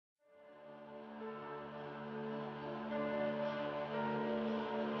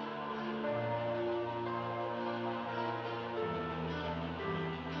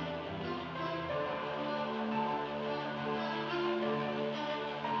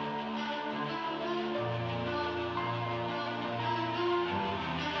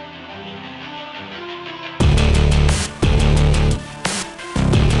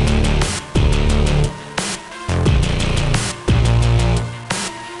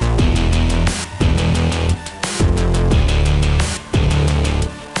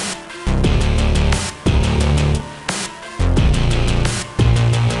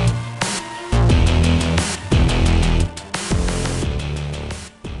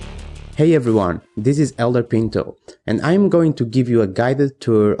Hey everyone, this is Hélder Pinto, and I am going to give you a guided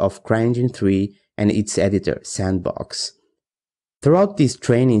tour of CryEngine 3 and its editor, Sandbox. Throughout this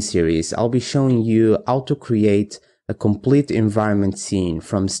training series, I'll be showing you how to create a complete environment scene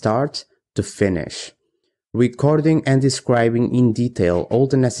from start to finish, recording and describing in detail all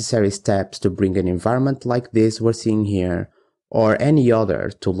the necessary steps to bring an environment like this we're seeing here, or any other,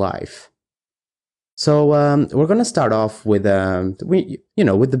 to life. So we're going to start off with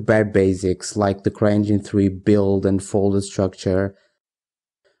with the bare basics like the CryEngine 3 build and folder structure.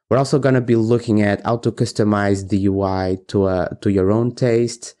 We're also going to be looking at how to customize the UI to your own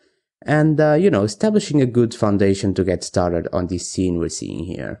taste, and establishing a good foundation to get started on this scene we're seeing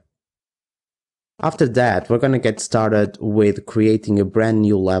here. After that, we're going to get started with creating a brand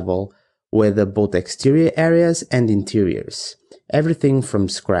new level with both exterior areas and interiors, everything from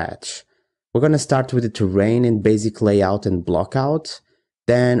scratch. We're going to start with the terrain and basic layout and block out.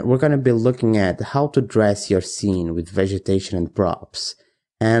 Then we're going to be looking at how to dress your scene with vegetation and props.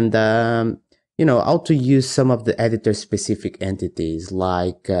 And, how to use some of the editor specific entities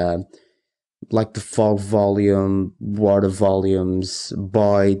like the fog volume, water volumes,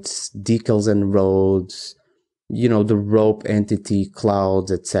 Boids, decals and roads, the rope entity,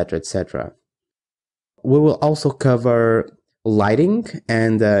 clouds, etc., etc. We will also cover lighting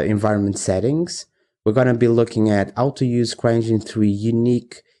and environment settings. We're going to be looking at how to use CryEngine 3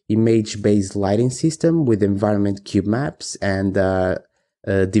 unique image-based lighting system with environment cubemaps and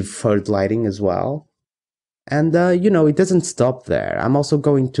deferred lighting as well. And it doesn't stop there. I'm also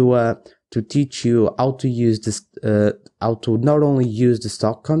going to teach you how to use this, how to not only use the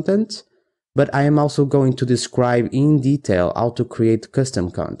stock content, but I am also going to describe in detail how to create custom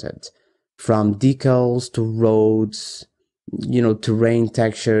content, from decals to roads, terrain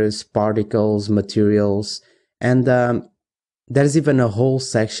textures, particles, materials, and there's even a whole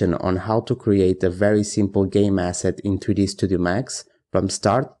section on how to create a very simple game asset in 3D Studio Max from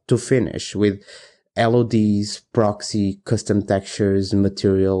start to finish with LODs, proxy, custom textures,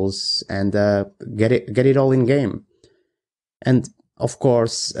 materials, and get it all in game. And of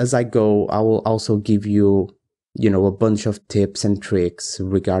course, as I go, I will also give you, a bunch of tips and tricks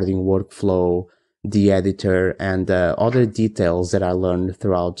regarding workflow, the editor, and other details that I learned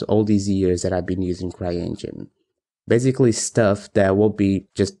throughout all these years that I've been using CryEngine. Basically stuff that will be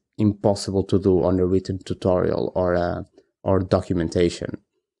just impossible to do on a written tutorial or documentation.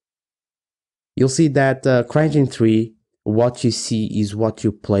 You'll see that CryEngine 3, what you see is what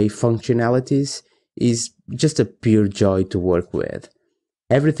you play functionalities, is just a pure joy to work with.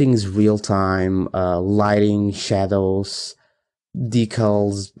 Everything is real-time, lighting, shadows,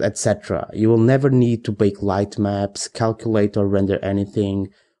 decals, etc. You will never need to bake light maps, calculate or render anything.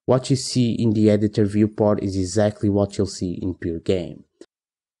 What you see in the editor viewport is exactly what you'll see in pure game.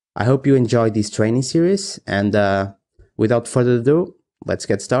 I hope you enjoyed this training series, and without further ado, let's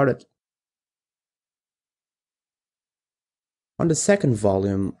get started. On the second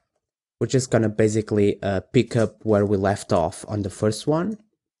volume, we're just gonna basically pick up where we left off on the first one.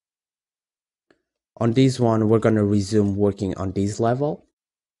 On this one, we're gonna resume working on this level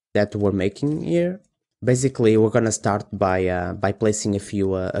that we're making here. Basically, we're gonna start by placing a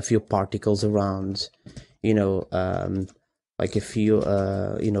few particles around, like a few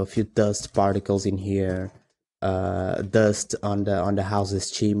dust particles in here, dust on the house's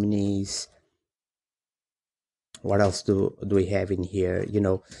chimneys. What else do we have in here?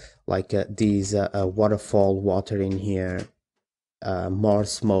 Like these waterfall water in here, more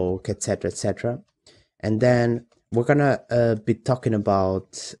smoke, etc., etc. And then we're gonna be talking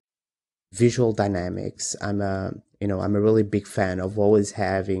about visual dynamics. I'm a really big fan of always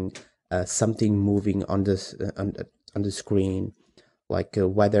having something moving on the screen, like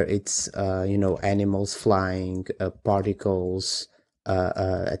whether it's animals flying, particles,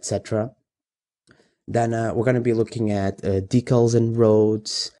 etc. Then we're gonna be looking at decals and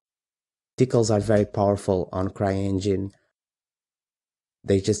roads. Decals are very powerful on CryEngine.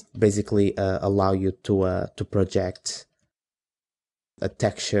 They just basically allow you to project a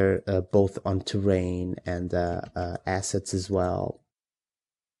texture both on terrain and assets as well.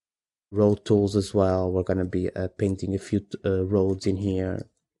 Road tools as well. We're going to be painting a few roads in here.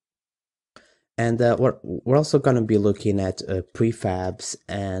 And we're also going to be looking at prefabs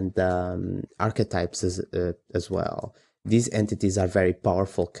and archetypes as well. These entities are very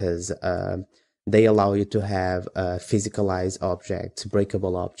powerful because they allow you to have physicalized objects,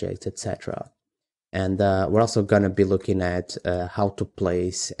 breakable objects, etc. And we're also going to be looking at how to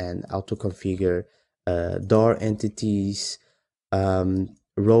place and how to configure door entities,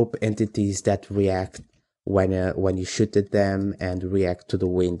 rope entities that react when you shoot at them and react to the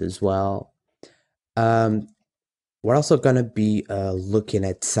wind as well. We're also gonna be looking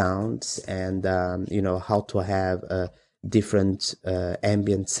at sounds and you know, how to have different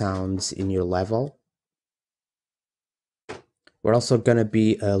ambient sounds in your level. We're also gonna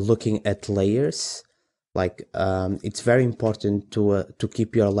be looking at layers. Like it's very important to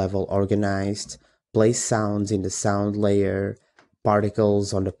keep your level organized. Place sounds in the sound layer,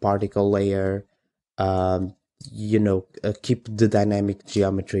 particles on the particle layer. You know, keep the dynamic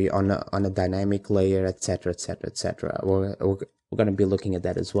geometry on a dynamic layer, etc., etc., etc. We're gonna be looking at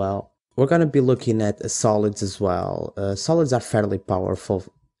that as well. We're gonna be looking at solids as well. Solids are fairly powerful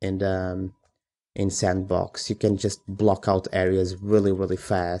in Sandbox. You can just block out areas really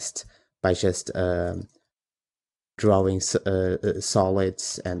fast by just drawing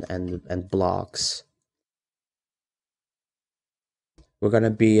solids and blocks. We're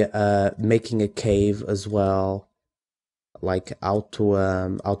gonna be making a cave as well, like how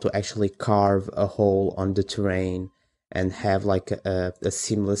to actually carve a hole on the terrain and have like a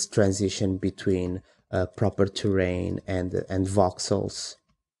seamless transition between proper terrain and voxels.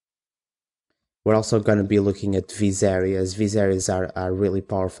 We're also going to be looking at these areas. These areas are really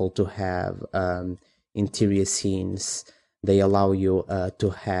powerful to have interior scenes. They allow you to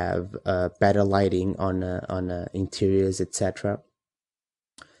have better lighting on interiors, etc.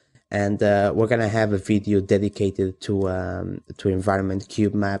 And we're gonna have a video dedicated to environment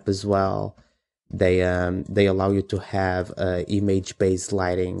cube map as well. They allow you to have image-based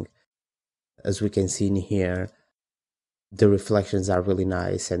lighting. As we can see in here, the reflections are really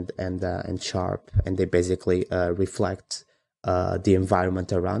nice and sharp, and they basically reflect the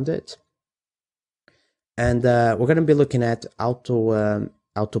environment around it. And we're gonna be looking at how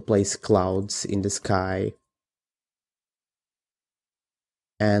to place clouds in the sky.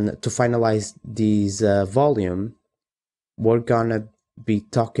 And to finalize this volume, we're gonna be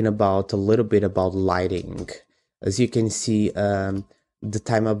talking about a little bit about lighting. As you can see, the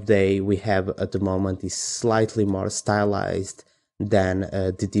time of day we have at the moment is slightly more stylized than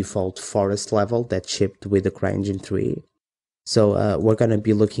the default forest level that's shipped with the CryEngine 3. So we're gonna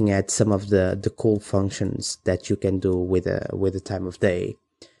be looking at some of the cool functions that you can do with the time of day,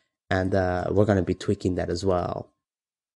 and we're gonna be tweaking that as well.